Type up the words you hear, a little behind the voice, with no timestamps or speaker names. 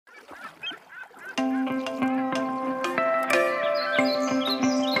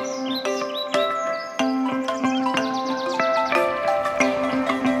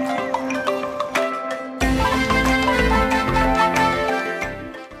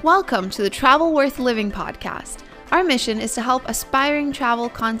Welcome to the Travel Worth Living podcast. Our mission is to help aspiring travel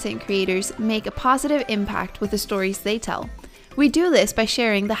content creators make a positive impact with the stories they tell. We do this by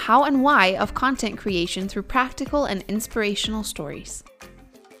sharing the how and why of content creation through practical and inspirational stories.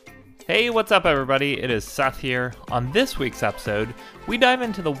 Hey, what's up everybody? It is Seth here. On this week's episode, we dive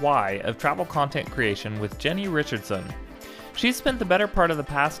into the why of travel content creation with Jenny Richardson. She's spent the better part of the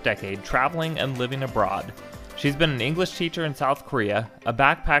past decade traveling and living abroad. She's been an English teacher in South Korea, a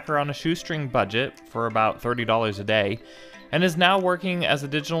backpacker on a shoestring budget for about $30 a day, and is now working as a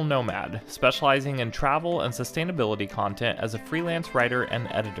digital nomad, specializing in travel and sustainability content as a freelance writer and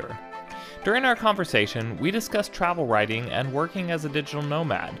editor. During our conversation, we discussed travel writing and working as a digital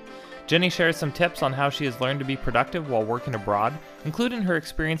nomad. Jenny shares some tips on how she has learned to be productive while working abroad, including her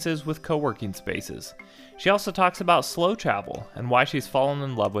experiences with co-working spaces. She also talks about slow travel and why she's fallen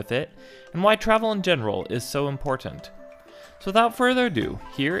in love with it, and why travel in general is so important. So without further ado,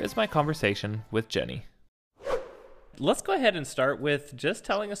 here is my conversation with Jenny. Let's go ahead and start with just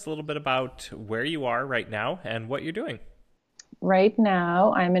telling us a little bit about where you are right now and what you're doing. Right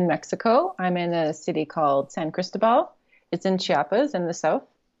now, I'm in Mexico. I'm in a city called San Cristobal. It's in Chiapas in the south.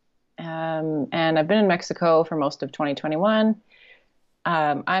 And I've been in Mexico for most of 2021.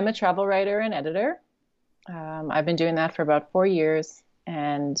 I'm a travel writer and editor. I've been doing that for about 4 years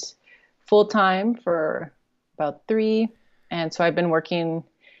and full-time for about 3. And so I've been working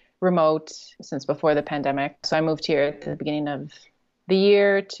remote since before the pandemic. So I moved here at the beginning of the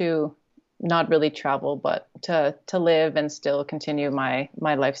year to not really travel, but to live and still continue my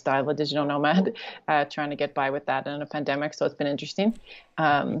lifestyle, a digital nomad, trying to get by with that in a pandemic. So it's been interesting.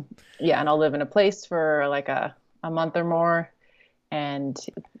 And I'll live in a place for like a month or more, and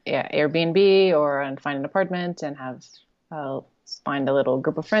Airbnb and find an apartment and I'll find a little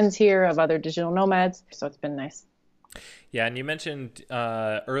group of friends here of other digital nomads. So it's been nice. Yeah, and you mentioned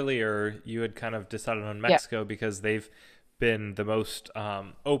earlier you had kind of decided on Mexico because they've been the most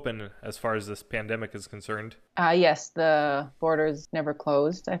open as far as this pandemic is concerned. Yes, the borders never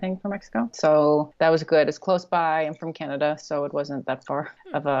closed, I think, for Mexico. So that was good. It's close by. I'm from Canada, so it wasn't that far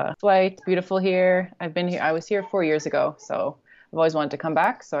of a flight. Beautiful here. I was here 4 years ago, so I've always wanted to come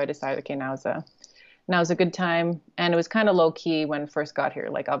back. So I decided, okay, now's a good time. And it was kind of low key when I first got here.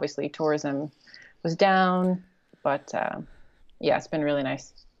 Like obviously tourism was down, but it's been really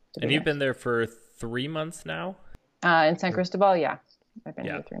nice. And you've been there for 3 months now? In San Cristobal, yeah. I've been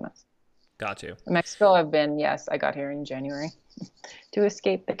here 3 months. Got you. In Mexico, I got here in January to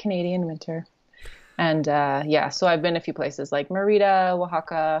escape the Canadian winter. And so I've been a few places like Merida,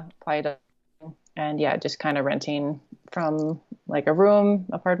 Oaxaca, Playa, and just kind of renting from like a room,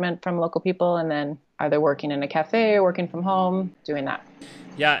 apartment from local people, and then either working in a cafe or working from home, doing that.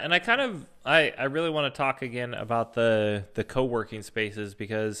 Yeah, and I really want to talk again about the co-working spaces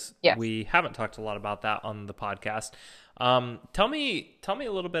because we haven't talked a lot about that on the podcast. Tell me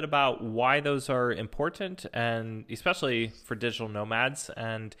a little bit about why those are important, and especially for digital nomads,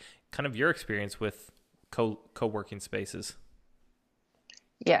 and kind of your experience with co-working spaces.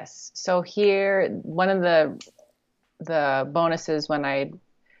 Yes. So here, one of the bonuses when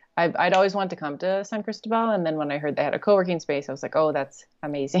I'd always wanted to come to San Cristobal, and then when I heard they had a co-working space, I was like, oh, that's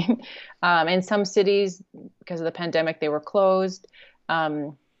amazing. In some cities, because of the pandemic, they were closed,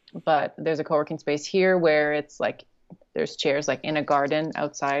 but there's a co-working space here where it's like there's chairs like in a garden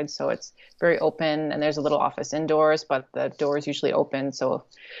outside, so it's very open, and there's a little office indoors, but the door is usually open, so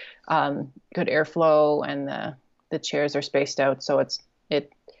good airflow, and the chairs are spaced out, so it's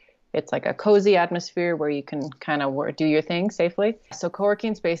like a cozy atmosphere where you can kind of do your thing safely. So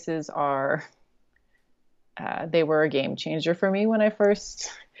co-working spaces they were a game changer for me when I first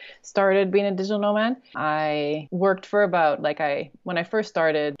started being a digital nomad. I worked for when I first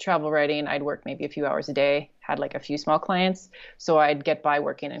started travel writing, I'd work maybe a few hours a day, had like a few small clients. So I'd get by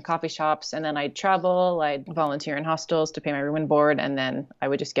working in coffee shops, and then I'd travel, I'd volunteer in hostels to pay my room and board. And then I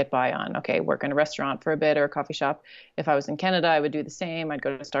would just get by on, work in a restaurant for a bit or a coffee shop. If I was in Canada, I would do the same. I'd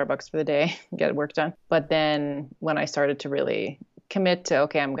go to Starbucks for the day, get work done. But then when I started to really commit to,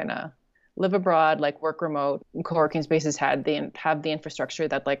 I'm going to live abroad, like work remote, co-working spaces have the infrastructure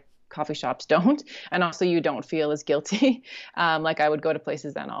that like coffee shops don't. And also you don't feel as guilty. Like I would go to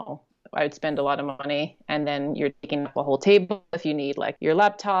places and I would spend a lot of money, and then you're taking up a whole table if you need like your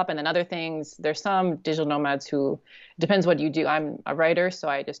laptop and then other things. There's some digital nomads who, depends what you do. I'm a writer, so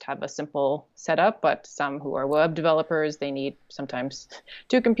I just have a simple setup, but some who are web developers, they need sometimes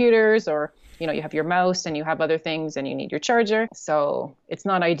 2 computers, or you have your mouse and you have other things and you need your charger. So it's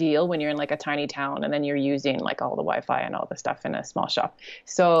not ideal when you're in like a tiny town and then you're using like all the Wi-Fi and all the stuff in a small shop.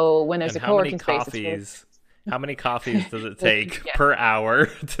 So when there's a co-working space, How many coffees does it take Yeah. per hour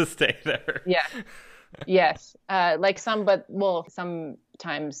to stay there? Yeah. Yes. Like some, but well,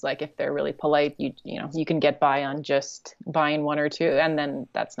 sometimes like if they're really polite, you know, you can get by on just buying one or two, and then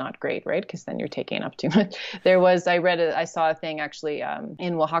that's not great, right? Because then you're taking up too much. I saw a thing actually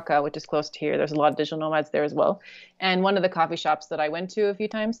in Oaxaca, which is close to here. There's a lot of digital nomads there as well. And one of the coffee shops that I went to a few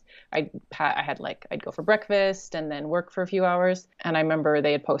times, I had like, I'd go for breakfast and then work for a few hours. And I remember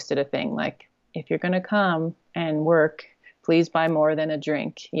they had posted a thing like, if you're going to come and work, please buy more than a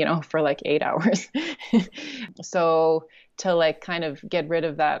drink, you know, for like 8 hours. So to like kind of get rid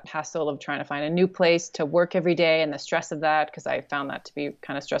of that hassle of trying to find a new place to work every day and the stress of that, because I found that to be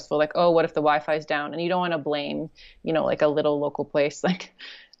kind of stressful. Like, oh, what if the Wi-Fi is down? And you don't want to blame, you know, like a little local place, like,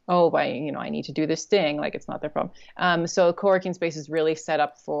 oh, I need to do this thing. Like it's not their problem. So co-working space is really set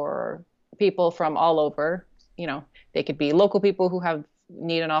up for people from all over. You know, they could be local people who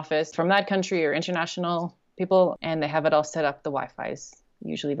need an office from that country, or international people, and they have it all set up. The Wi-Fi is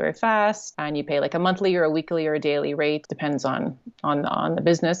usually very fast, and you pay like a monthly or a weekly or a daily rate, depends on the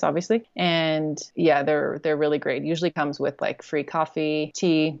business, obviously. And yeah, they're really great. Usually comes with like free coffee,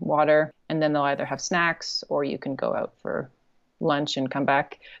 tea, water, and then they'll either have snacks or you can go out for lunch and come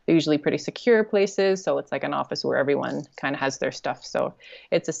back. They're usually pretty secure places, so it's like an office where everyone kind of has their stuff. So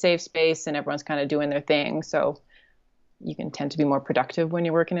it's a safe space and everyone's kind of doing their thing. So you can tend to be more productive when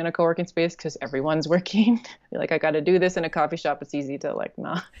you're working in a co-working space because everyone's working. You're like, I got to do this in a coffee shop. It's easy to like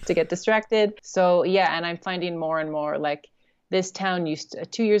not to get distracted. So yeah, and I'm finding more and more like this town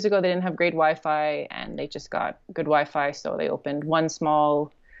 2 years ago, they didn't have great Wi-Fi and they just got good Wi-Fi. So they opened one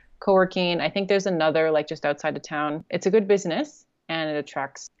small co-working. I think there's another like just outside of town. It's a good business and it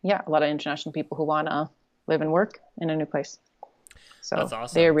attracts, a lot of international people who want to live and work in a new place. So that's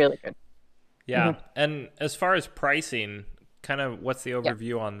awesome. They're really good. Yeah. Mm-hmm. And as far as pricing, kind of what's the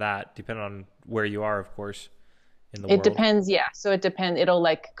overview on that, depending on where you are, of course, in the world? It depends. Yeah. So it depends. It'll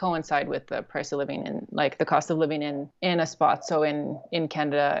like coincide with the price of living and like the cost of living in a spot. So in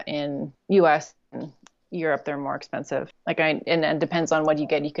Canada, in US, and Europe, they're more expensive. And depends on what you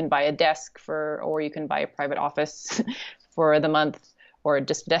get. You can buy a desk or you can buy a private office for the month or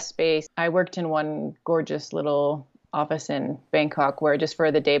just desk space. I worked in one gorgeous little office in Bangkok where just for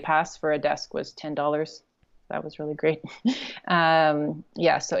the day pass for a desk was $10. That was really great.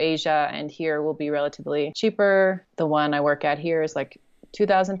 So Asia and here will be relatively cheaper. The one I work at here is like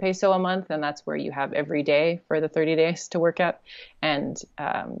 2,000 peso a month, and that's where you have every day for the 30 days to work at. And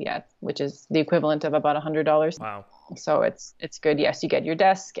which is the equivalent of about $100. Wow. So it's good. Yes, you get your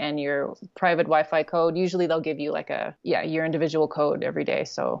desk and your private Wi-Fi code. Usually they'll give you like your individual code every day.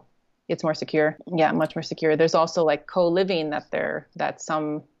 So it's more secure. Yeah, much more secure. There's also like co-living that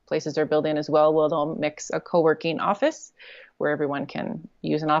some places are building as well. Well, they'll mix a co-working office where everyone can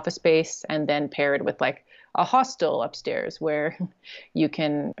use an office space and then pair it with like a hostel upstairs where you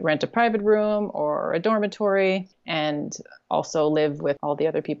can rent a private room or a dormitory and also live with all the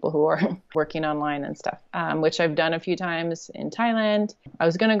other people who are working online and stuff, which I've done a few times in Thailand. I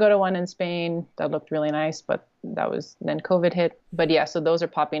was going to go to one in Spain that looked really nice, but then COVID hit. But yeah, so those are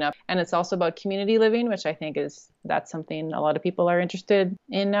popping up. And it's also about community living, which I think that's something a lot of people are interested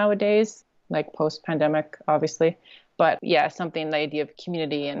in nowadays, like post-pandemic, obviously. But yeah, the idea of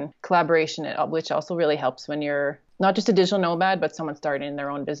community and collaboration, which also really helps when you're not just a digital nomad, but someone starting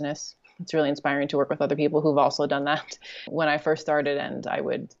their own business. It's really inspiring to work with other people who've also done that. When I first started, and I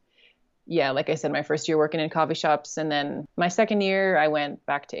would, like I said, my first year working in coffee shops. And then my second year, I went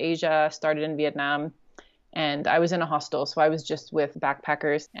back to Asia, started in Vietnam, and I was in a hostel. So I was just with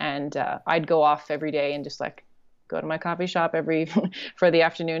backpackers, and I'd go off every day and just like go to my coffee shop for the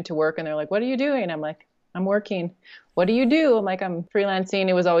afternoon to work. And they're like, what are you doing? I'm like, I'm working. What do you do? I'm like, I'm freelancing.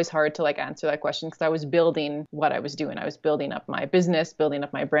 It was always hard to like answer that question because I was building what I was doing. I was building up my business, building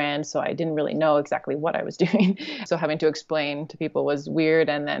up my brand. So I didn't really know exactly what I was doing. So having to explain to people was weird.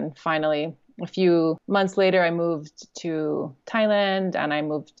 And then finally, a few months later, I moved to Thailand and I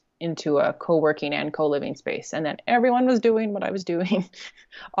moved into a co-working and co-living space. And then everyone was doing what I was doing.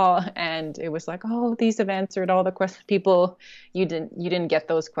 And it was like, oh, these have answered all the questions. People, you didn't get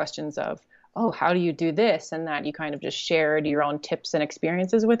those questions of, oh, how do you do this and that? You kind of just shared your own tips and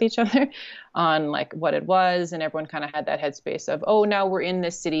experiences with each other on like what it was. And everyone kind of had that headspace of, oh, now we're in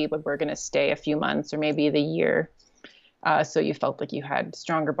this city, but we're going to stay a few months or maybe the year. So you felt like you had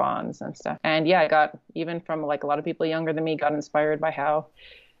stronger bonds and stuff. And yeah, I got, even from like a lot of people younger than me, got inspired by how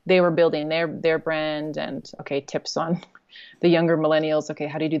they were building their brand and, okay, tips on the younger millennials. Okay,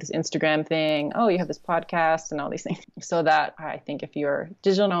 how do you do this Instagram thing? Oh, you have this podcast and all these things. So that I think if you're a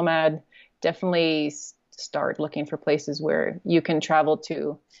digital nomad, definitely start looking for places where you can travel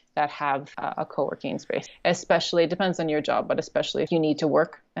to that have a co-working space. Especially, it depends on your job, but especially if you need to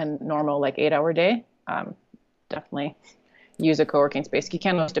work a normal like 8-hour day, definitely use a co-working space. You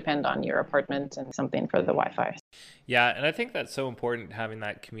can't always depend on your apartment and something for the Wi-Fi. Yeah, and I think that's so important, having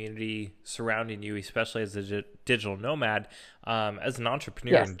that community surrounding you, especially as a digital nomad, as an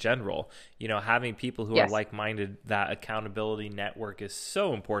entrepreneur in general. Having people who are like-minded, that accountability network is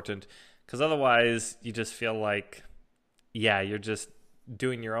so important, because otherwise you just feel like, you're just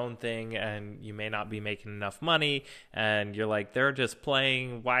doing your own thing and you may not be making enough money, and you're like, they're just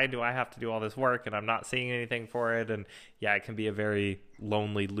playing, why do I have to do all this work and I'm not seeing anything for it? And it can be a very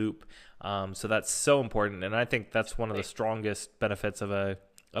lonely loop. So that's so important, and I think that's one of the strongest benefits of a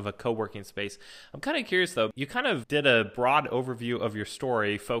co-working space. I'm kind of curious though, you kind of did a broad overview of your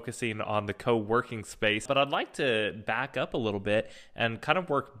story focusing on the co-working space, but I'd like to back up a little bit and kind of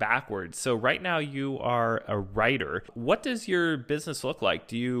work backwards. So right now you are a writer. What does your business look like?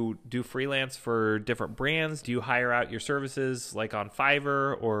 Do you do freelance for different brands? Do you hire out your services like on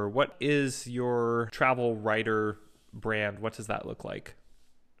Fiverr, or what is your travel writer brand? What does that look like?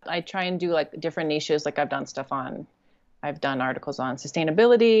 I try and do like different niches. Like I've done articles on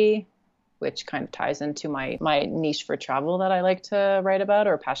sustainability, which kind of ties into my niche for travel that I like to write about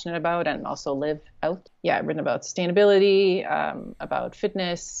or passionate about and also live out. I've written about sustainability, about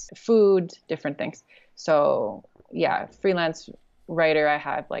fitness, food, different things. So freelance writer. I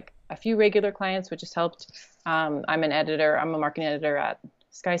have like a few regular clients, which has helped. I'm an editor. I'm a marketing editor at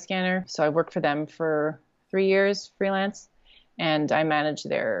Skyscanner. So I worked for them for 3 years freelance, and I manage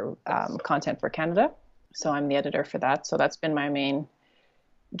their content for Canada. So I'm the editor for that. So that's been my main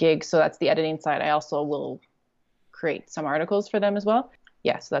gig. So that's the editing side. I also will create some articles for them as well.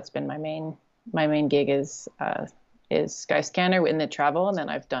 So that's been my main gig is Skyscanner in the travel. And then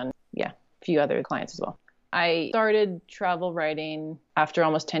I've done, a few other clients as well. I started travel writing after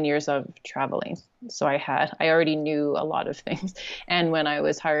almost 10 years of traveling. So I already knew a lot of things. And when I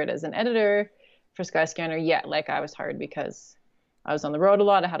was hired as an editor for Skyscanner, I was hired because I was on the road a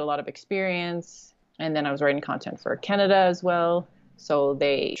lot. I had a lot of experience. And then I was writing content for Canada as well. So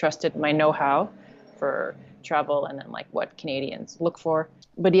they trusted my know-how for travel and then like what Canadians look for.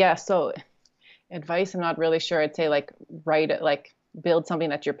 But so advice, I'm not really sure. I'd say build something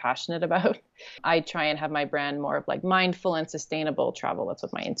that you're passionate about. I try and have my brand more of like mindful and sustainable travel. That's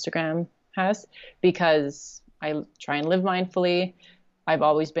what my Instagram has, because I try and live mindfully. I've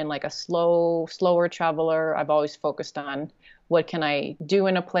always been like a slower traveler. I've always focused on what can I do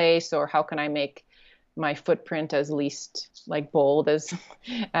in a place, or how can I make my footprint as least like bold as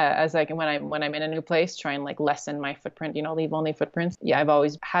I can when I'm in a new place, try and like lessen my footprint, leave only footprints. I've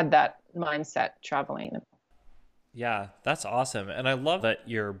always had that mindset traveling. Yeah, that's awesome. And I love that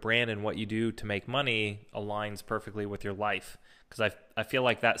your brand and what you do to make money aligns perfectly with your life, because I feel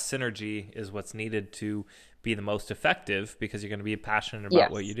like that synergy is what's needed to be the most effective, because you're going to be passionate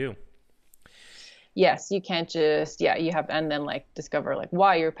about what you do. Yes, you can't just, you have, and then like discover like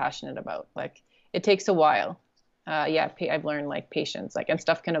why you're passionate about, like it takes a while. I've learned like patience, like, and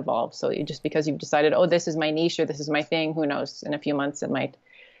stuff can evolve. So just because you've decided, oh, this is my niche or this is my thing, who knows, in a few months it might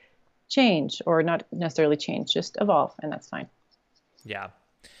change, or not necessarily change, just evolve, and that's fine. Yeah.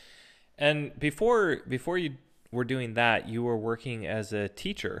 And before you were doing that, you were working as a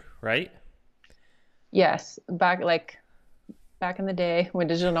teacher, right? Yes. Back in the day when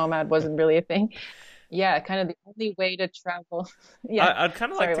digital nomad wasn't really a thing. Kind of the only way to travel. I'd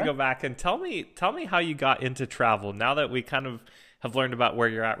kind of like to go back and tell me how you got into travel. Now that we kind of have learned about where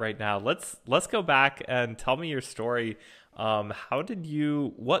you're at right now, let's go back and tell me your story.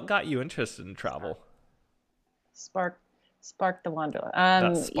 What got you interested in travel? Spark the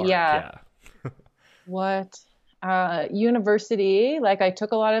wanderlust. What? University, like I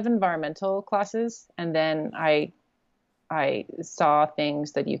took a lot of environmental classes, and then I saw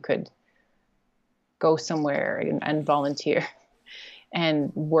things that you could go somewhere and volunteer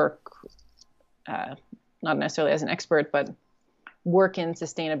and work, not necessarily as an expert, but work in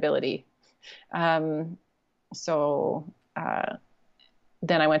sustainability. Then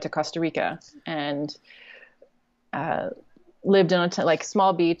I went to Costa Rica and lived in a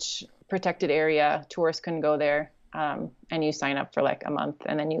small beach, protected area. Tourists couldn't go there. And you sign up for like a month,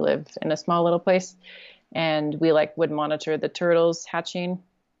 and then you live in a small little place. And we would monitor the turtles hatching.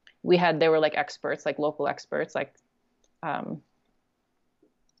 They were like experts, like local experts, like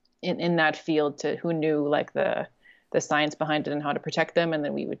in that field, who knew like the science behind it and how to protect them. And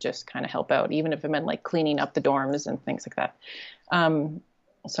then we would just kind of help out, even if it meant like cleaning up the dorms and things like that.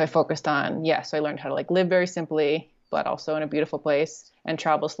 So I focused on, so I learned how to like live very simply, but also in a beautiful place, and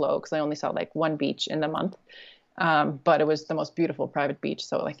travel slow because I only saw like one beach in the month. But it was the most beautiful private beach,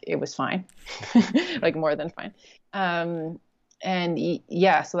 so like it was fine, like more than fine.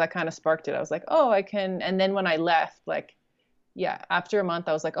 Yeah, so that kind of sparked it. I was like, oh, I can. And then when I left, like, yeah, after a month,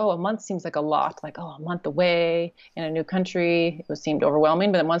 I was like, oh, a month seems like a lot. Like, oh, a month away in a new country, seemed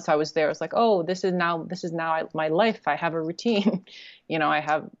overwhelming. But then once I was there, I was like, oh, this is now my life. I have a routine. I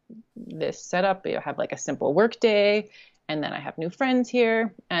have this set up. I have like a simple work day, and then I have new friends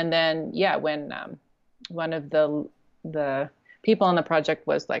here. And then, yeah, when one of the people on the project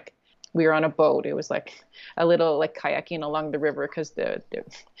was like, we were on a boat. It was like a little like kayaking along the river because it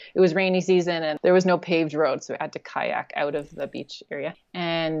was rainy season and there was no paved road. So we had to kayak out of the beach area.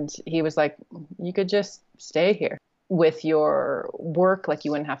 And he was like, you could just stay here with your work. Like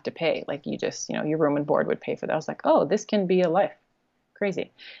you wouldn't have to pay. Like you just, your room and board would pay for that. I was like, oh, this can be a life.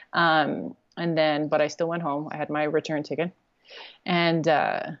 Crazy. But I still went home. I had my return ticket. And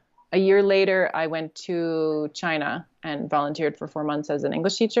a year later, I went to China and volunteered for 4 months as an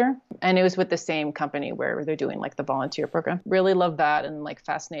English teacher. And it was with the same company where they're doing like the volunteer program. Really loved that and like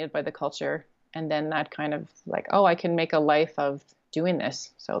fascinated by the culture. And then that kind of like, oh, I can make a life of doing this.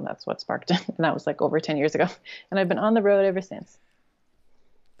 So that's what sparked it. And that was like over 10 years ago. And I've been on the road ever since.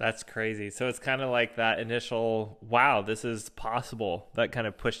 That's crazy. So it's kind of like that initial, wow, this is possible, that kind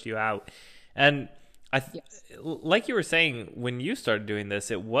of pushed you out. And yes. Like you were saying, when you started doing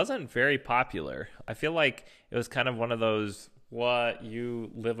this, it wasn't very popular. I feel like it was kind of one of those, what,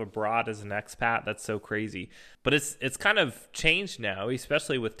 you live abroad as an expat? That's so crazy. But it's kind of changed now,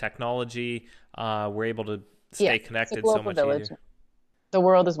 especially with technology. We're able to stay connected so much easier. The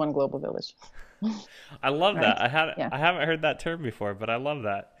world is one global village. I love right? that. I haven't heard that term before, but I love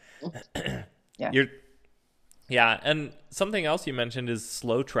that. Yeah. Yeah, and something else you mentioned is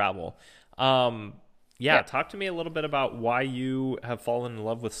slow travel. Talk to me a little bit about why you have fallen in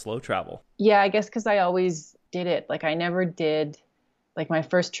love with slow travel. Yeah, I guess because I always did it. Like I never did, like my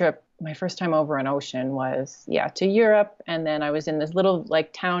first time over an ocean was, to Europe. And then I was in this little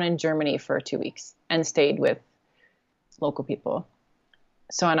like town in Germany for 2 weeks and stayed with local people.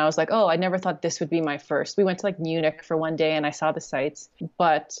 So, and I was like, oh, I never thought this would be my first. We went to like Munich for one day and I saw the sights,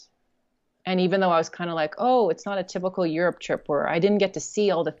 and even though I was kind of like, oh, it's not a typical Europe trip where I didn't get to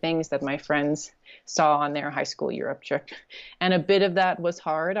see all the things that my friends saw on their high school Europe trip. And a bit of that was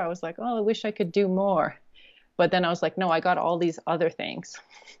hard. I was like, oh, I wish I could do more. But then I was like, no, I got all these other things,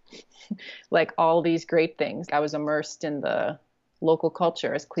 like all these great things. I was immersed in the local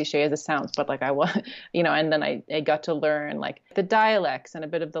culture, as cliche as it sounds, but like I was, and then I got to learn like the dialects and a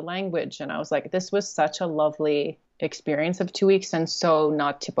bit of the language. And I was like, this was such a lovely experience of 2 weeks and so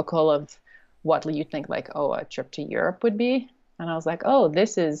not typical of what you think like, oh, a trip to Europe would be. And I was like, oh,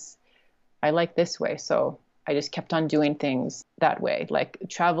 I like this way. So I just kept on doing things that way, like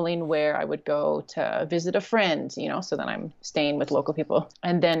traveling where I would go to visit a friend, so then I'm staying with local people.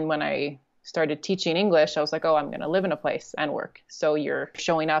 And then when I started teaching English, I was like, oh, I'm going to live in a place and work. So you're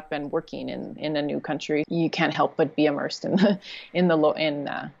showing up and working in a new country. You can't help but be immersed in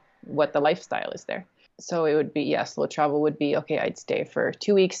what the lifestyle is there. So it would be, slow travel would be, okay, I'd stay for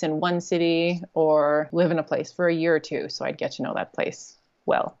 2 weeks in one city or live in a place for a year or two. So I'd get to know that place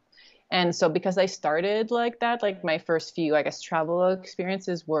well. And so because I started like that, like my first few, I guess, travel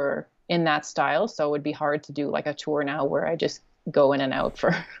experiences were in that style. So it would be hard to do like a tour now where I just go in and out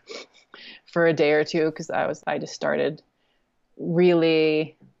for a day or two. Because I just started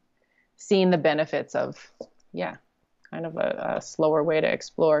really seeing the benefits of, kind of a slower way to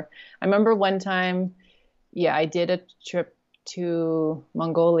explore. I remember one time, I did a trip to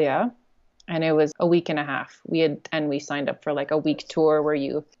Mongolia and it was a week and a half. We signed up for like a week tour where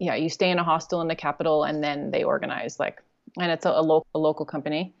you stay in a hostel in the capital and then they organize and it's a local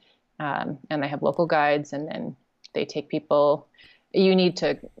company, and they have local guides and then they take people. You need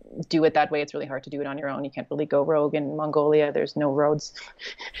to do it that way. It's really hard to do it on your own. You can't really go rogue in Mongolia. There's no roads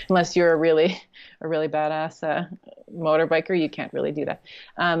unless you're a really badass motorbiker. You can't really do that.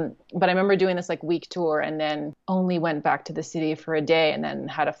 But I remember doing this like week tour and then only went back to the city for a day and then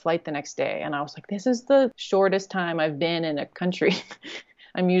had a flight the next day. And I was like, this is the shortest time I've been in a country.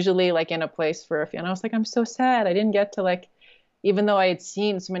 I'm usually like in a place for a few. And I was like, I'm so sad. I didn't get to like, even though I had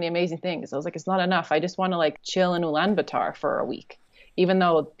seen so many amazing things, I was like, it's not enough. I just want to like chill in Ulaanbaatar for a week. Even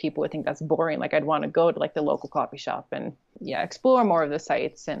though people would think that's boring, like I'd want to go to like the local coffee shop and explore more of the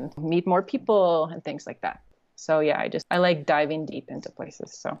sites and meet more people and things like that. So I like diving deep into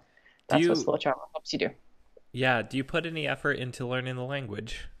places. So that's what slow travel helps you do. Yeah. Do you put any effort into learning the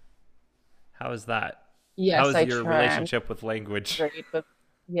language? How is that? Yes, How is your relationship with language? Great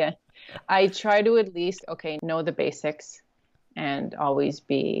Yeah. I try to at least, okay, know the basics and always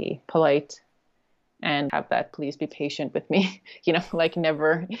be polite and have that please be patient with me, like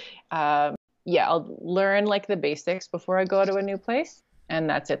never, yeah, I'll learn like the basics before I go to a new place. And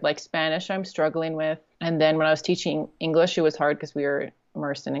that's it. Like Spanish, I'm struggling with. And then when I was teaching English, it was hard because we were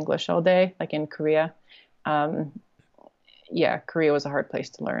immersed in English all day, like in Korea. Um, yeah, Korea was a hard place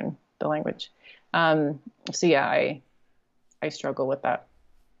to learn the language. So yeah, I struggle with that.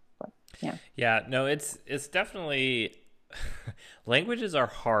 But yeah. Yeah, no, it's definitely languages are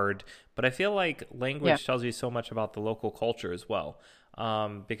hard, but I feel like Yeah, language tells you so much about the local culture as well.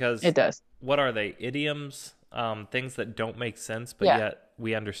 Because it does. what are they? Idioms, things that don't make sense, but Yeah. yet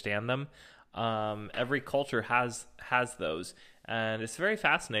we understand them. Every culture has those, and it's very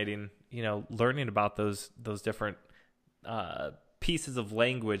fascinating, learning about those different pieces of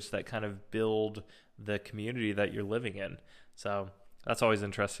language that kind of build the community that you're living in. So that's always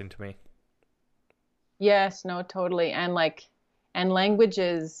interesting to me. Yes, no, totally. And language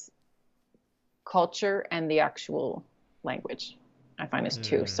is culture and the actual language, I find is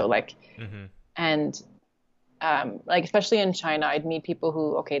two. Mm, So like, hmm. and like especially in China, I'd meet people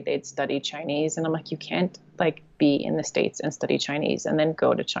who, okay, they'd study Chinese, and I'm like, you can't like be in the States and study Chinese and then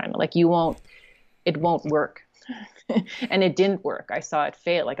go to China. Like it won't work. And it didn't work. I saw it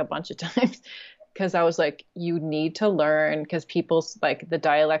fail like a bunch of times because I was like, you need to learn because people's like the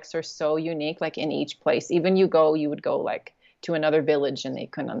dialects are so unique, like in each place. Even you would go like to another village and they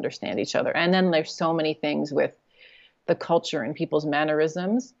couldn't understand each other. And then there's so many things with the culture and people's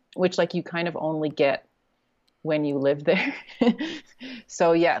mannerisms, which like you kind of only get when you live there.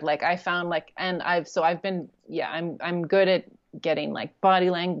 So yeah, like I found like, and I've been, yeah, I'm good at getting like body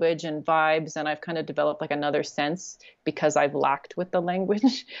language and vibes, and I've kind of developed like another sense because I've lacked with the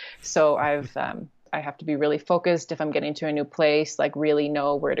language. So I have to be really focused if I'm getting to a new place, like really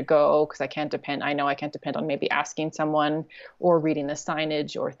know where to go because I know I can't depend on maybe asking someone or reading the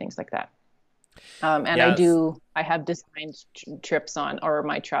signage or things like that. And Yes. I have designed trips on, or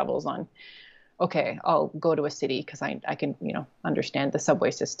my travels on, okay, I'll go to a city because I can, understand the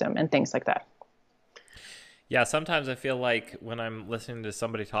subway system and things like that. Yeah, sometimes I feel like when I'm listening to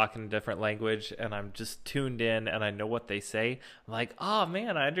somebody talking a different language and I'm just tuned in and I know what they say, I'm like, oh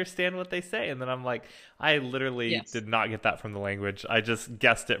man, I understand what they say. And then I'm like, I literally Yes. did not get that from the language. I just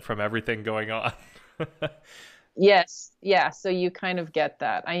guessed it from everything going on. Yes. Yeah. So you kind of get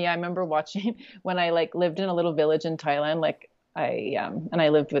that. I remember watching when I like lived in a little village in Thailand, like and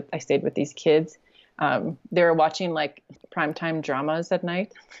I stayed with these kids. They were watching like primetime dramas at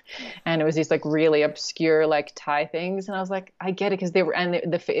night, and it was these like really obscure like Thai things, and I was like, I get it because they were, and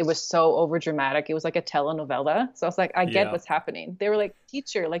it was so over dramatic. It was like a telenovela, so I was like, I get Yeah. what's happening. They were like,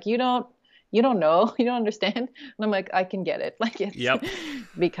 teacher, like you don't know, you don't understand, and I'm like, I can get it, like it's Yep.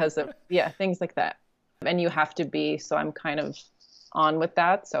 because of yeah things like that, and you have to be. So I'm kind of on with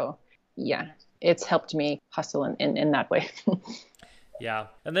that. So yeah, it's helped me hustle in that way. Yeah.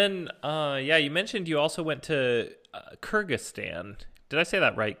 And then, yeah, you mentioned you also went to Kyrgyzstan. Did I say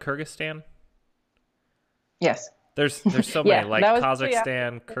that right? Kyrgyzstan? Yes. There's so many Yeah, like that was three hours.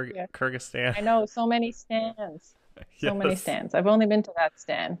 Kazakhstan, Yeah. Kyrgyzstan. I know so many stands. So many Yes. stands. I've only been to that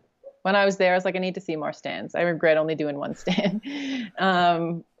stand. When I was there, I was like, I need to see more stands. I regret only doing one stand.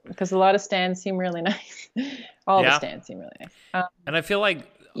 Because a lot of stands seem really nice. All the Yeah. stands seem really nice. And I feel like,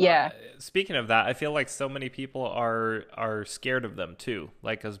 Yeah. speaking of that, I feel like so many people are scared of them too.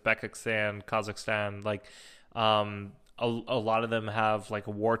 Like Uzbekistan, Kazakhstan, like a lot of them have like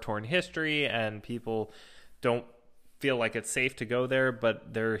a war torn history, and people don't feel like it's safe to go there.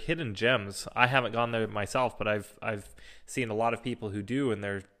 But they're hidden gems. I haven't gone there myself, but I've seen a lot of people who do, and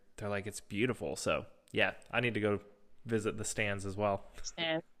they're like it's beautiful. So yeah, I need to go visit the stands as well.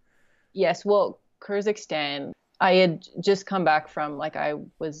 Stand. Yes. Well, Kyrgyzstan, I had just come back from, like, I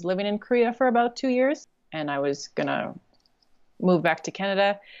was living in Korea for about 2 years and I was gonna move back to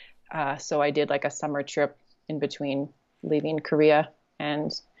Canada. So I did like a summer trip in between leaving Korea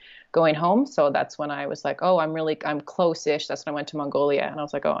and going home. So that's when I was like, oh, I'm close-ish. That's when I went to Mongolia. And I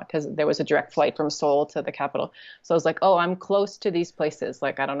was like, oh, because there was a direct flight from Seoul to the capital. So I was like, oh, I'm close to these places.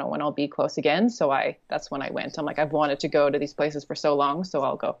 Like, I don't know when I'll be close again. So that's when I went. I'm like, I've wanted to go to these places for so long, so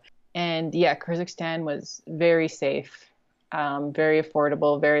I'll go. And yeah, Kyrgyzstan was very safe, very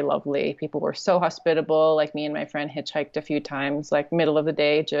affordable, very lovely. People were so hospitable. Like me and my friend hitchhiked a few times, like middle of the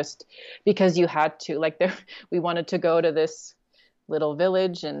day, just because you had to. Like there, we wanted to go to this little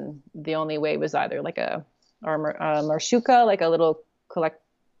village, and the only way was either like a marshuka, like a little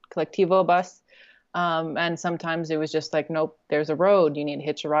collectivo bus, and sometimes it was just like, nope, there's a road. You need to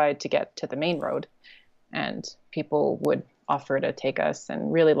hitch a ride to get to the main road, and people would offer to take us,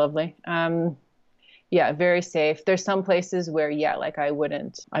 and really lovely. Yeah, very safe. There's some places where, yeah, like I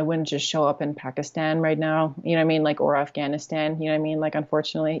wouldn't just show up in Pakistan right now, you know what I mean? Like, or Afghanistan, you know what I mean? Like,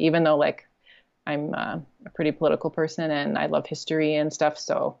 unfortunately, even though like I'm a pretty political person and I love history and stuff.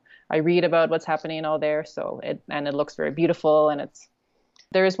 So I read about what's happening all there. So it looks very beautiful. And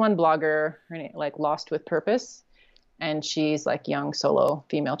there is one blogger, her name, like Lost with Purpose, and she's like young solo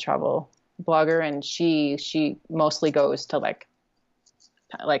female travel blogger. And she mostly goes to like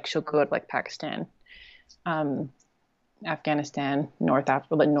she'll go to like Pakistan, Afghanistan,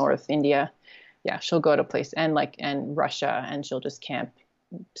 North India. Yeah, she'll go to place and Russia, and she'll just camp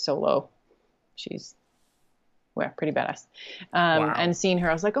solo. She's pretty badass. Wow. And seeing her,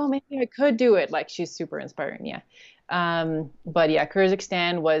 I was like, oh, maybe I could do it. Like, she's super inspiring. Yeah. But yeah,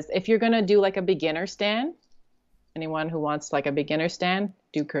 Kyrgyzstan was, if you're going to do like a beginner stand, anyone who wants like a beginner stand,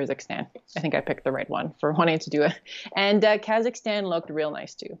 do Kyrgyzstan. I think I picked the right one for wanting to do it. And Kazakhstan looked real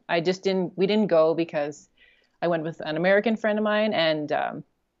nice too. We didn't go because I went with an American friend of mine, and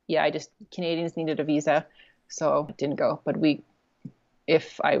Canadians needed a visa, so I didn't go. But we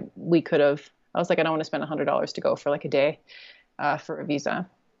could have. I was like, I don't want to spend $100 to go for like a day for a visa.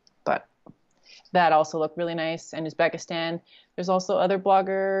 But that also looked really nice. And Uzbekistan, there's also other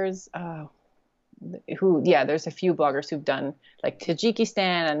bloggers there's a few bloggers who've done like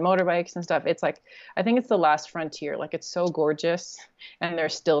Tajikistan and motorbikes and stuff. It's like, I think it's the last frontier. Like, it's so gorgeous. And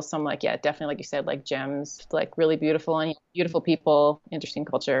there's still some like, yeah, definitely, like you said, like gems, like really beautiful and beautiful people, interesting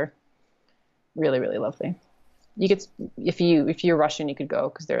culture. Really, really lovely. You could, if you're Russian, you could go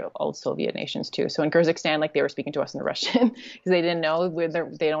because they're old Soviet nations too. So in Kyrgyzstan, like they were speaking to us in Russian because they didn't know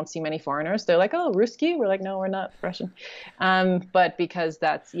they don't see many foreigners. They're like, oh, Ruski. We're like, no, we're not Russian. But because so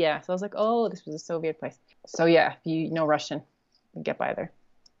I was like, oh, this was a Soviet place. So yeah, if you know Russian, you get by there.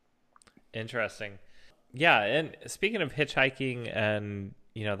 Interesting. Yeah. And speaking of hitchhiking and,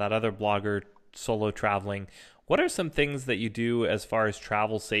 that other blogger solo traveling, what are some things that you do as far as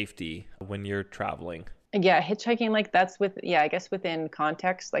travel safety when you're traveling? Yeah, hitchhiking, like that's I guess within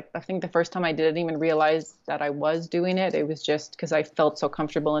context. Like, I think the first time I didn't even realize that I was doing it. It was just because I felt so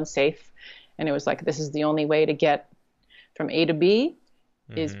comfortable and safe. And it was like, this is the only way to get from A to B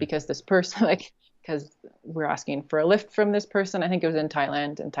is because this person, like, because we're asking for a lift from this person. I think it was in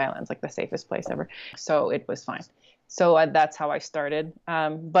Thailand, and Thailand's like the safest place ever. So it was fine. So that's how I started.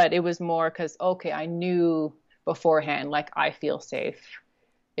 But it was more because, okay, I knew beforehand, like, I feel safe.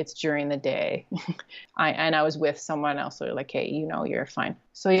 It's during the day. I was with someone else, so like, hey, you're fine.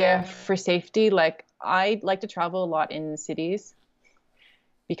 So yeah, for safety, like I like to travel a lot in cities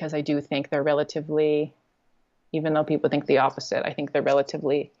because I do think they're relatively, even though people think the opposite, I think they're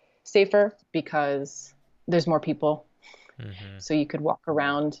relatively safer because there's more people. So you could walk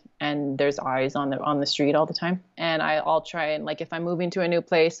around and there's eyes on the street all the time. And I'll try and, like, if I'm moving to a new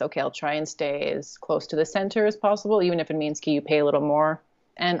place, okay, I'll try and stay as close to the center as possible, even if it means you pay a little more.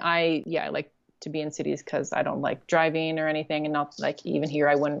 And I like to be in cities because I don't like driving or anything. And not like, even here,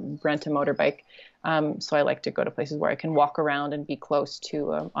 I wouldn't rent a motorbike. So I like to go to places where I can walk around and be close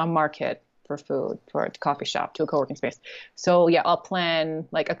to a market for food, for a coffee shop, to a co-working space. So yeah, I'll plan,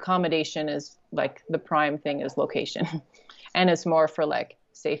 like, accommodation is like the prime thing is location. And it's more for like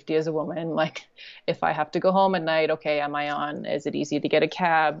safety as a woman. Like, if I have to go home at night, okay, is it easy to get a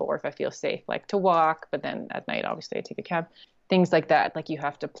cab? Or if I feel safe, like, to walk, but then at night, obviously I take a cab. Things like that, like, you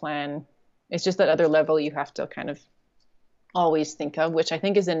have to plan. It's just that other level you have to kind of always think of, which I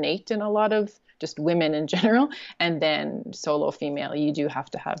think is innate in a lot of just women in general. And then solo female, you do have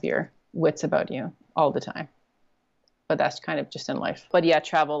to have your wits about you all the time. But that's kind of just in life. But yeah,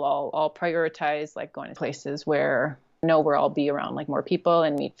 travel, I'll prioritize like going to places where I'll be around like more people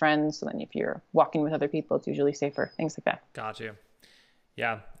and meet friends. So then if you're walking with other people, it's usually safer, things like that. Got you.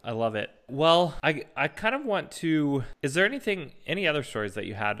 Yeah, I love it. Well, I kind of want to, is there any other stories that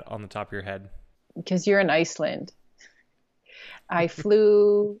you had on the top of your head? Because you're in Iceland. I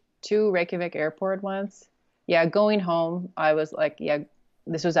flew to Reykjavik airport once. Yeah, going home, I was like, yeah,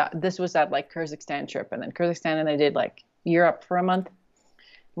 this was that like Kyrgyzstan trip, and then Kyrgyzstan, and I did like Europe for a month,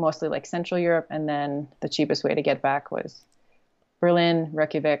 mostly like Central Europe. And then the cheapest way to get back was Berlin,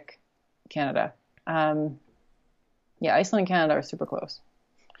 Reykjavik, Canada. Yeah, Iceland and Canada are super close.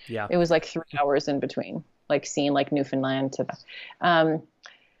 Yeah. It was like 3 hours in between, like seeing like Newfoundland to that.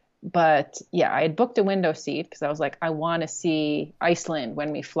 But yeah, I had booked a window seat because I was like, I want to see Iceland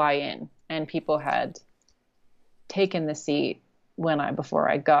when we fly in. And people had taken the seat before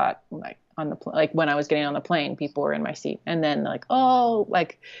I got like on the like when I was getting on the plane, people were in my seat, and then like, oh,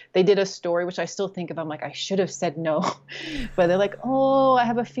 like they did a story which I still think of. I'm like, I should have said no, but they're like, oh, I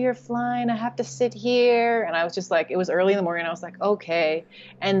have a fear of flying, I have to sit here, and I was just like, it was early in the morning, I was like, okay.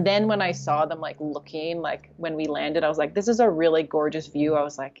 And then when I saw them like looking, like when we landed, I was like, this is a really gorgeous view. I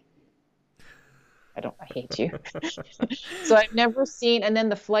was like, I hate you. So I've never seen, and then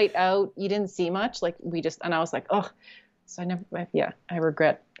the flight out, you didn't see much. Like and I was like, oh, so I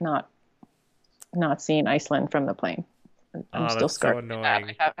regret not seeing Iceland from the plane. I'm still scarred. So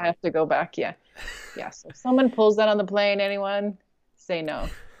annoying. I have to go back. Yeah. Yeah. So if someone pulls that on the plane, anyone, say no.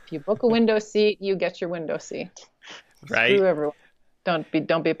 If you book a window seat, you get your window seat. Right. Screw everyone.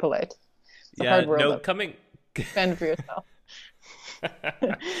 Don't be polite. It's a hard world. Fend for yourself.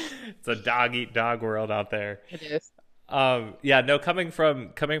 It's a dog eat dog world out there. It is. Coming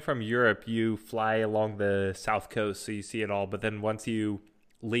from Europe, you fly along the south coast, so you see it all. But then once you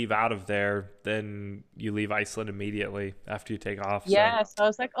leave out of there, then you leave Iceland immediately after you take off. Yeah, so I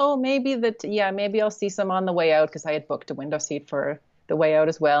was like, oh, maybe maybe I'll see some on the way out, because I had booked a window seat for the way out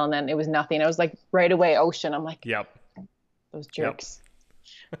as well, and then it was nothing. I was like, right away, ocean. I'm like, yep, those jerks.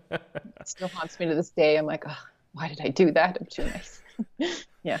 Yep. It still haunts me to this day. I'm like, oh, why did I do that? I'm too nice.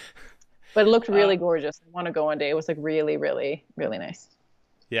 Yeah. But it looked really gorgeous. I want to go one day. It was like really, really, really nice.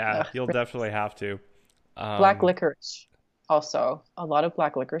 Yeah, you'll definitely have to. Black licorice. Also, a lot of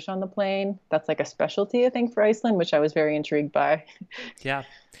black licorice on the plane. That's like a specialty, I think, for Iceland, which I was very intrigued by. Yeah.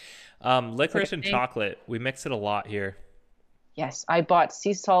 Licorice and chocolate. We mix it a lot here. Yes. I bought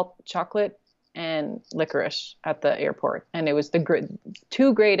sea salt chocolate and licorice at the airport. And it was the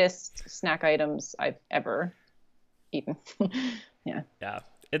two greatest snack items I've ever eaten. Yeah. Yeah.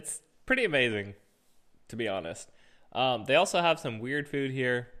 It's pretty amazing, to be honest. They also have some weird food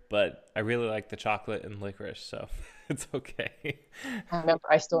here, but I really like the chocolate and licorice, so it's okay.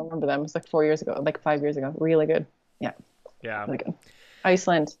 I still remember them. It was like 4 years ago, like 5 years ago. Really good. Yeah. Yeah. Really good.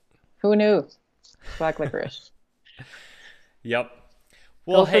 Iceland. Who knew? Black licorice. Yep.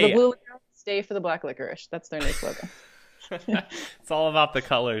 Well, Go for the blue licorice, stay for the black licorice. That's their new slogan. It's all about the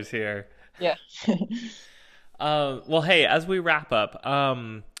colors here. Yeah. Well, hey, as we wrap up,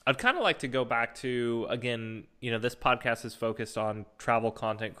 I'd kind of like to go back to, again, this podcast is focused on travel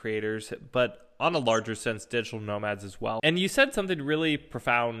content creators, but on a larger sense, digital nomads as well. And you said something really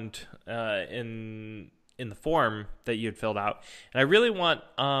profound in the form that you had filled out. And I really want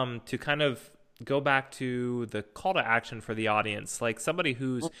to kind of go back to the call to action for the audience, like somebody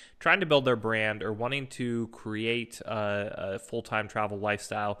who's trying to build their brand or wanting to create a full-time travel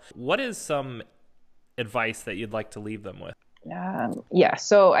lifestyle. What is some advice that you'd like to leave them with?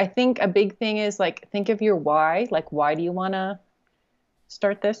 So I think a big thing is like, think of your why. Like, why do you want to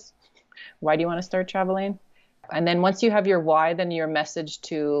start this? Why do you want to start traveling? And then once you have your why, then your message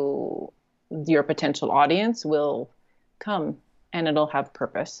to your potential audience will come and it'll have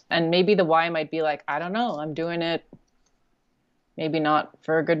purpose. And maybe the why might be like, I don't know, I'm doing it maybe not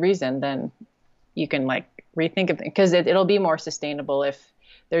for a good reason. Then you can like rethink of it, because it'll be more sustainable if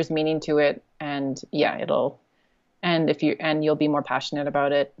there's meaning to it. And yeah, you'll be more passionate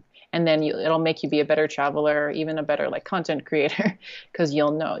about it. And then it'll make you be a better traveler, even a better like content creator, because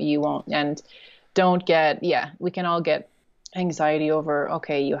you'll know you won't. And we can all get anxiety over,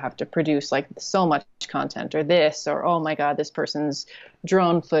 okay, you have to produce like so much content or this, or, oh my God, this person's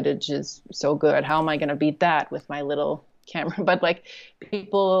drone footage is so good. How am I going to beat that with my little camera? But like,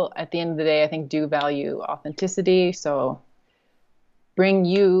 people at the end of the day, I think, do value authenticity. So bring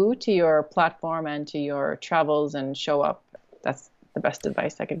you to your platform and to your travels and show up. That's the best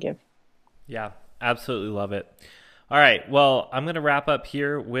advice I could give. Yeah, absolutely love it. All right. Well, I'm going to wrap up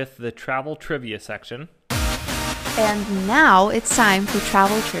here with the travel trivia section. And now it's time for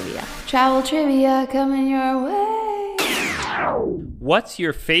travel trivia. Travel trivia coming your way. What's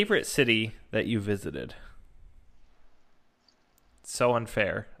your favorite city that you visited? So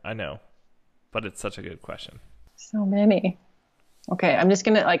unfair, I know, but it's such a good question. So many. Okay, I'm just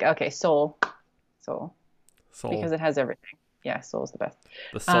gonna Seoul, because it has everything. Yeah, Seoul's the best.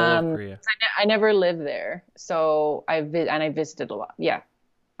 The Seoul of Korea. I never lived there, so I visited a lot. Yeah,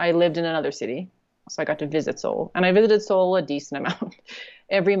 I lived in another city, so I got to visit Seoul, and I visited Seoul a decent amount.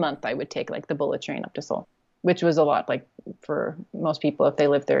 Every month, I would take like the bullet train up to Seoul, which was a lot. Like for most people, if they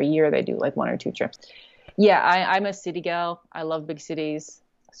live there a year, they do like 1 or 2 trips. Yeah, I'm a city gal. I love big cities,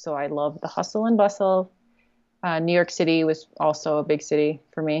 so I love the hustle and bustle. New York City was also a big city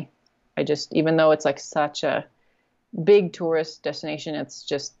for me. Even though it's like such a big tourist destination, it's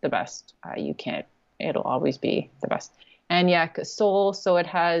just the best. It'll always be the best. And yeah, 'cause Seoul, so it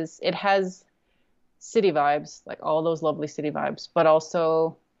has city vibes, like all those lovely city vibes, but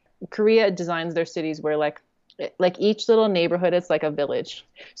also Korea designs their cities where like each little neighborhood is like a village.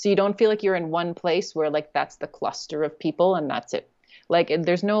 So you don't feel like you're in one place where like that's the cluster of people and that's it. Like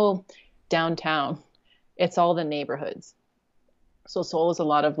there's no downtown. It's all the neighborhoods. So Seoul is a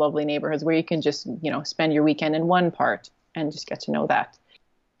lot of lovely neighborhoods where you can just, spend your weekend in one part and just get to know that.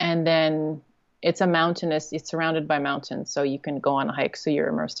 And then it's surrounded by mountains, so you can go on a hike, so you're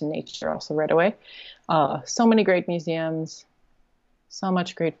immersed in nature also right away. So many great museums, so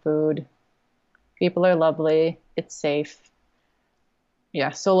much great food. People are lovely. It's safe.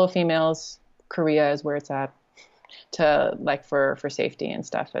 Yeah, solo females, Korea is where it's at to like for safety and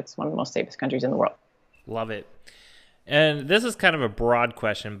stuff. It's one of the most safest countries in the world. Love it. And this is kind of a broad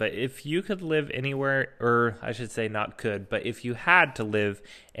question, but if you could live anywhere, or I should say not could, but if you had to live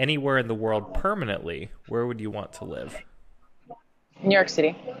anywhere in the world permanently, where would you want to live? New York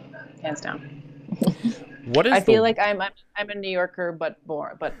City, hands down. What is I feel like I'm a New Yorker, but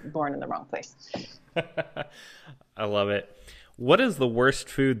born in the wrong place. I love it. What is the worst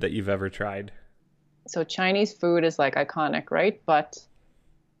food that you've ever tried? So Chinese food is like iconic, right?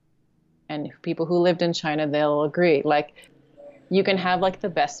 And people who lived in China, they'll agree. Like, you can have like the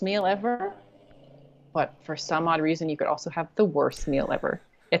best meal ever, but for some odd reason, you could also have the worst meal ever.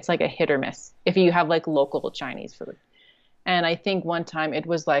 It's like a hit or miss if you have like local Chinese food. And I think one time it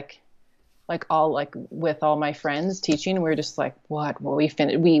was like with all my friends teaching, we were just like, what? Well,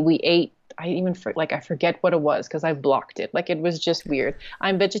 we ate. I forget what it was because I blocked it. Like, it was just weird.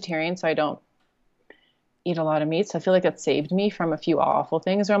 I'm vegetarian, so I don't eat a lot of meat, so I feel like that saved me from a few awful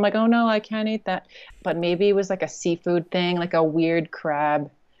things where I'm like, oh no, I can't eat that. But maybe it was like a seafood thing, like a weird crab,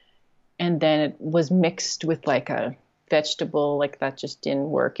 and then it was mixed with like a vegetable, like that just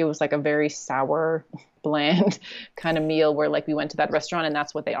didn't work. It was like a very sour, bland kind of meal where like we went to that restaurant and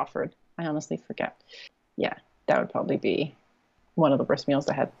that's what they offered. I honestly forget. Yeah, that would probably be one of the worst meals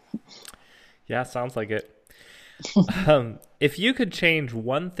I had. Yeah, sounds like it. If you could change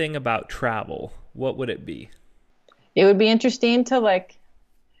one thing about travel, what would it be? It would be interesting to like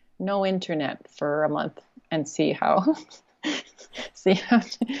no internet for a month and see how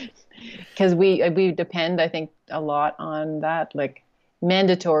because we depend, I think, a lot on that. Like,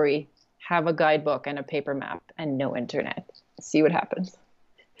 mandatory, have a guidebook and a paper map and no internet. See what happens.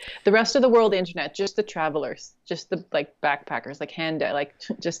 The rest of the world, internet, just the travelers, just the like backpackers, like like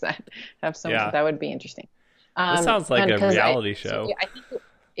just that. Have some. Yeah. That would be interesting. This sounds like a reality show. Yeah, I think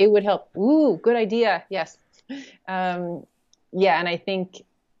it would help. Ooh, good idea. Yes. Yeah, and I think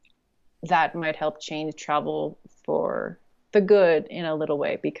that might help change travel for the good in a little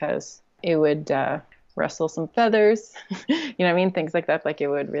way because it would rustle some feathers. You know what I mean? Things like that. Like, it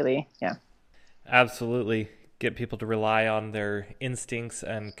would really, yeah. Absolutely. Get people to rely on their instincts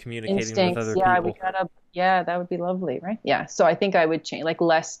and communicating with other people. Yeah, that would be lovely, right? Yeah. So I think I would change, like,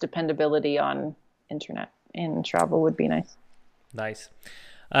 less dependability on internet in travel would be nice. Nice.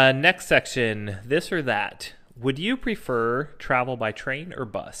 Next section, this or that. Would you prefer travel by train or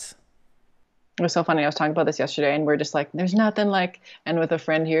bus? It was so funny. I was talking about this yesterday and we're just like, there's nothing like, and with a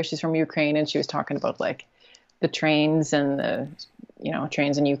friend here, she's from Ukraine and she was talking about like the trains and the,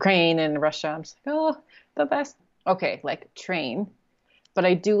 trains in Ukraine and Russia. I'm just like, oh, the best. Okay, like train. But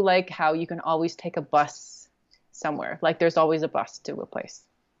I do like how you can always take a bus somewhere. Like, there's always a bus to a place.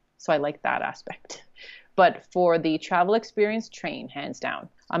 So I like that aspect. But for the travel experience, train, hands down.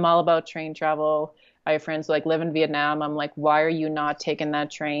 I'm all about train travel. I have friends who like live in Vietnam. I'm like, why are you not taking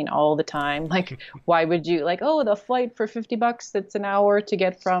that train all the time? Like, why would you like, oh, the flight for $50, it's an hour to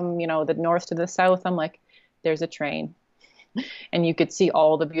get from, the north to the south. I'm like, there's a train and you could see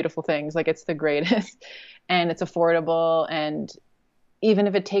all the beautiful things. Like, it's the greatest and it's affordable. And even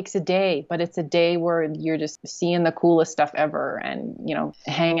if it takes a day, but it's a day where you're just seeing the coolest stuff ever and,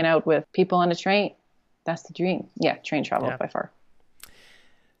 hanging out with people on a train. That's the dream. Yeah, train travel by far.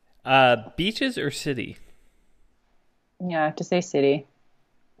 Beaches or city? Yeah, I have to say city.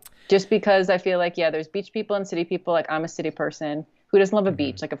 Just because I feel like, there's beach people and city people. Like, I'm a city person. Who doesn't love a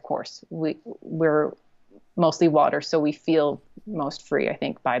beach? Like, of course, we're mostly water, so we feel most free, I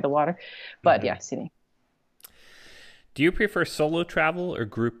think, by the water. But yeah, city. Do you prefer solo travel or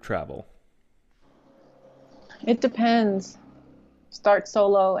group travel? It depends. Start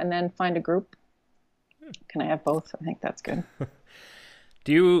solo and then find a group. Can I have both? I think that's good.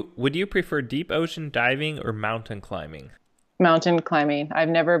 Would you prefer deep ocean diving or mountain climbing? Mountain climbing. I've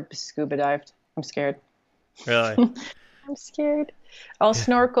never scuba dived. I'm scared. Really? I'm scared. I'll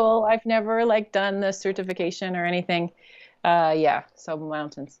snorkel. I've never done the certification or anything. So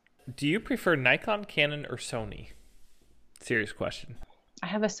mountains. Do you prefer Nikon, Canon, or Sony? Serious question. I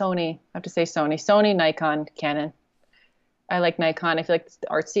have a Sony. I have to say Sony, Nikon, Canon. I like Nikon. I feel like it's the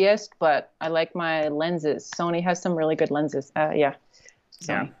artsiest, but I like my lenses. Sony has some really good lenses. Yeah.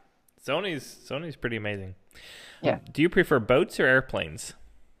 Sony. Yeah. Sony's pretty amazing. Yeah. Do you prefer boats or airplanes?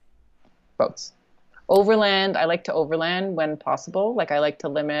 Boats. Overland, I like to overland when possible. Like I like to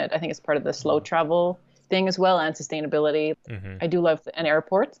limit, I think it's part of the slow travel thing as well, and sustainability. I do love an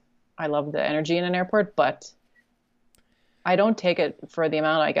airport. I love the energy in an airport, but I don't take it for the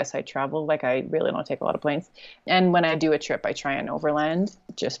amount I guess I travel. Like I really don't take a lot of planes. And when I do a trip, I try and overland,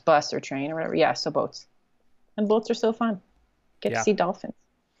 just bus or train or whatever. Yeah, so boats. And boats are so fun. Get to see dolphins.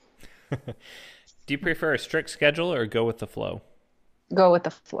 Do you prefer a strict schedule or go with the flow? Go with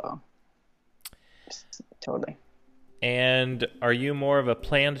the flow. Totally. And are you more of a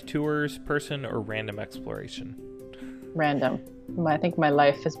planned tours person or random exploration? Random. I think my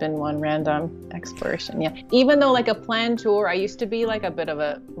life has been one random exploration. Yeah. Even though like a planned tour, I used to be like a bit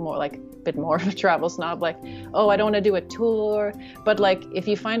more of a travel snob. Like, oh, I don't want to do a tour. But like, if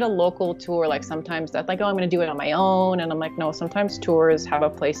you find a local tour, like sometimes that's like, oh, I'm going to do it on my own. And I'm like, no, sometimes tours have a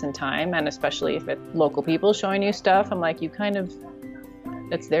place and time. And especially if it's local people showing you stuff, I'm like,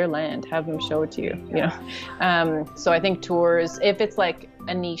 it's their land. Have them show it to you, you know? So I think tours, if it's like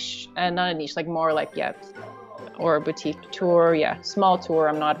a niche, not a niche, like more like, or a boutique tour, small tour.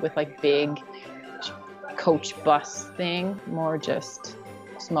 I'm not with like big coach bus thing, more just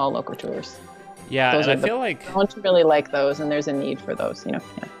small local tours. Yeah, and I feel like I don't really like those, and there's a need for those, you know.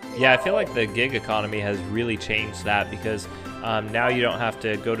 Yeah, I feel like the gig economy has really changed that because now you don't have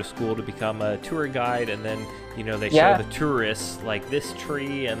to go to school to become a tour guide, and then they show the tourists like this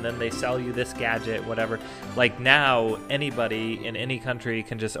tree, and then they sell you this gadget, whatever. Like now, anybody in any country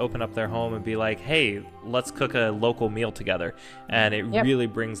can just open up their home and be like, "Hey, let's cook a local meal together," and it really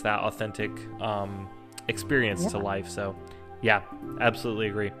brings that authentic experience to life. So, yeah, absolutely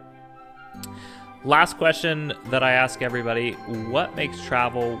agree. Last question that I ask everybody: what makes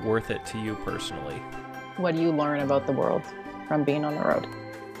travel worth it to you personally? What do you learn about the world from being on the road?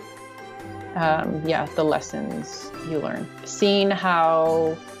 The lessons you learn. Seeing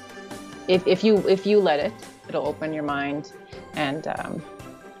how, if you let it, it'll open your mind, and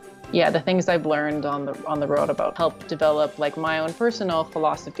the things I've learned on the road about help develop like my own personal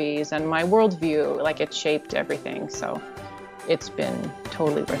philosophies and my worldview. Like it shaped everything, so it's been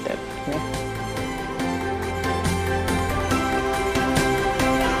totally worth it for me.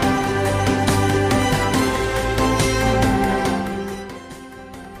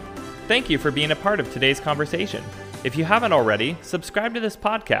 Thank you for being a part of today's conversation. If you haven't already, subscribe to this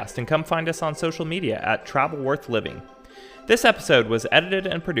podcast and come find us on social media at Travel Worth Living. This episode was edited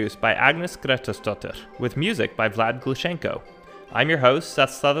and produced by Agnes Gretosdottir, with music by Vlad Glushenko. I'm your host,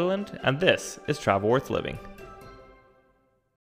 Seth Sutherland, and this is Travel Worth Living.